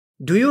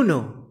Do you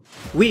know,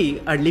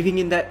 we are living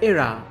in the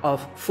era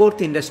of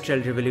fourth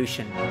industrial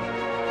revolution.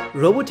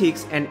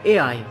 Robotics and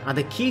AI are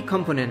the key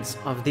components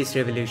of this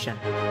revolution.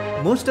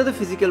 Most of the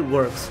physical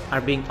works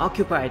are being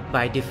occupied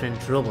by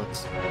different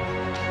robots.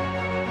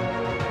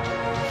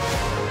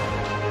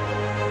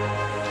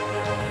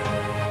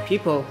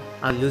 People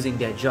are losing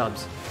their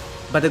jobs.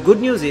 But the good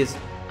news is,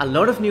 a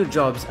lot of new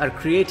jobs are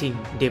creating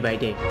day by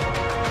day.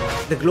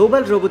 The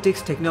global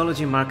robotics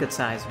technology market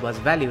size was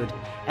valued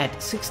at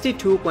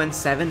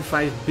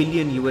 $62.75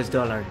 billion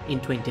in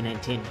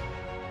 2019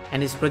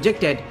 and is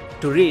projected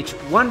to reach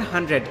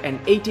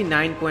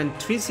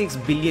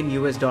 $189.36 billion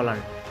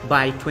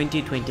by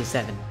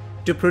 2027.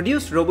 To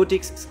produce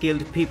robotics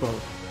skilled people,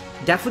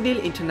 Daffodil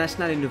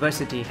International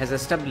University has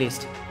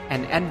established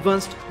an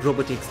advanced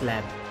robotics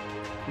lab.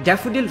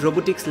 Daffodil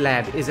Robotics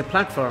Lab is a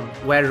platform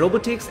where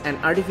robotics and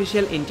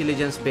artificial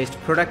intelligence-based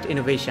product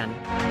innovation,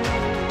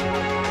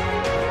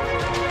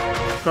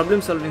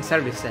 problem-solving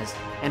services,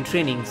 and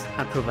trainings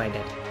are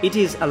provided. It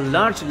is a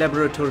large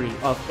laboratory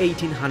of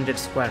 1800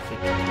 square feet.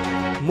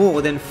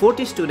 More than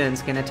 40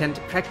 students can attend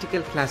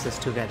practical classes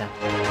together.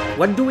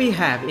 What do we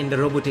have in the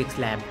robotics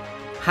lab?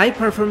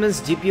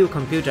 High-performance GPU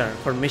computer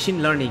for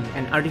machine learning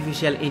and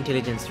artificial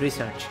intelligence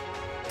research,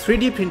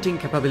 3D printing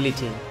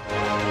capability,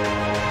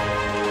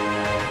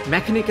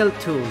 mechanical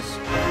tools,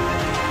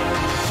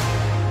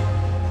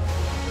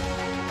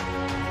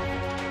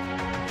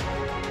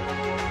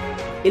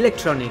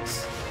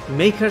 electronics,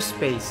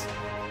 makerspace,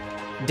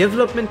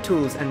 development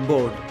tools and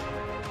board,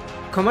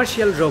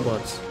 commercial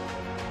robots,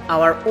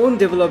 our own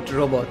developed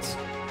robots,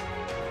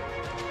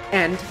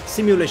 and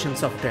simulation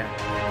software.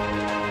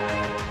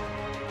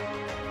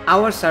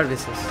 Our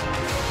services: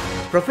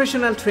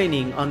 professional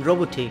training on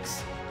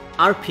robotics,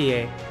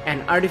 RPA,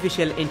 and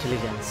artificial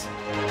intelligence.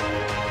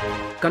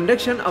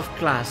 Conduction of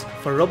class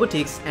for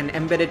robotics and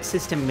embedded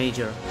system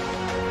major.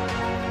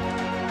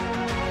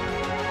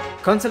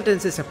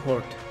 Consultancy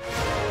support.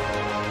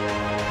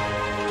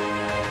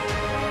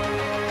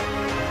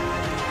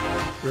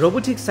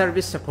 Robotics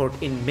service support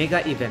in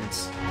mega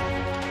events.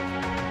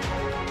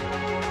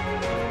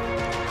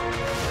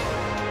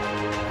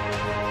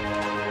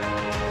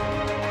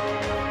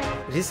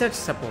 Research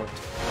support.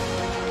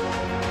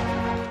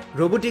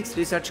 Robotics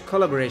research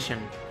collaboration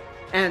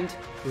and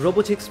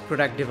robotics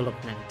product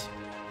development.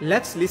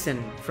 Let's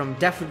listen from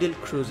Daffodil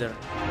Cruiser.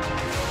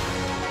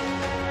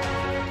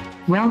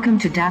 Welcome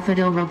to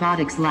Daffodil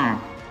Robotics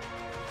Lab.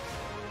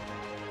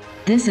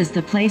 This is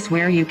the place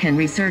where you can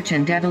research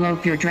and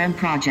develop your dream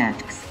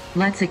projects.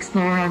 Let's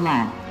explore our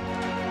lab.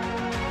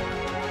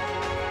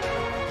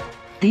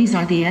 These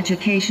are the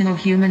educational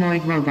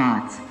humanoid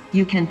robots.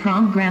 You can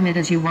program it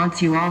as you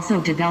want. You also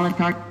develop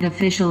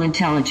artificial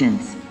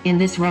intelligence. In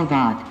this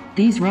robot,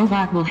 these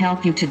robots will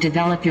help you to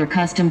develop your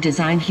custom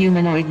designed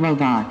humanoid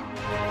robot.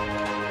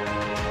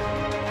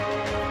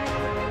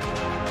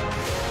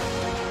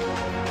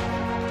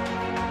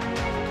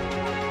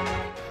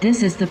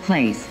 This is the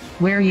place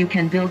where you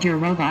can build your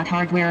robot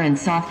hardware and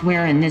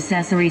software and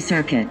necessary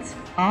circuits.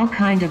 All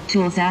kind of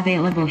tools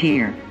available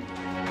here.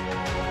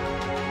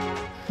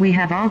 We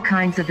have all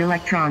kinds of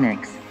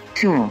electronics,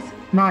 tools,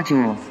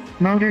 modules,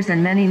 motors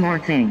and many more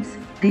things.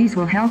 These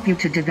will help you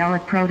to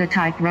develop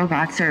prototype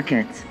robot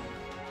circuits.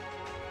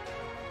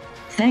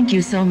 Thank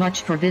you so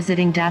much for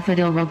visiting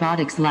Daffodil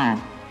Robotics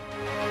Lab.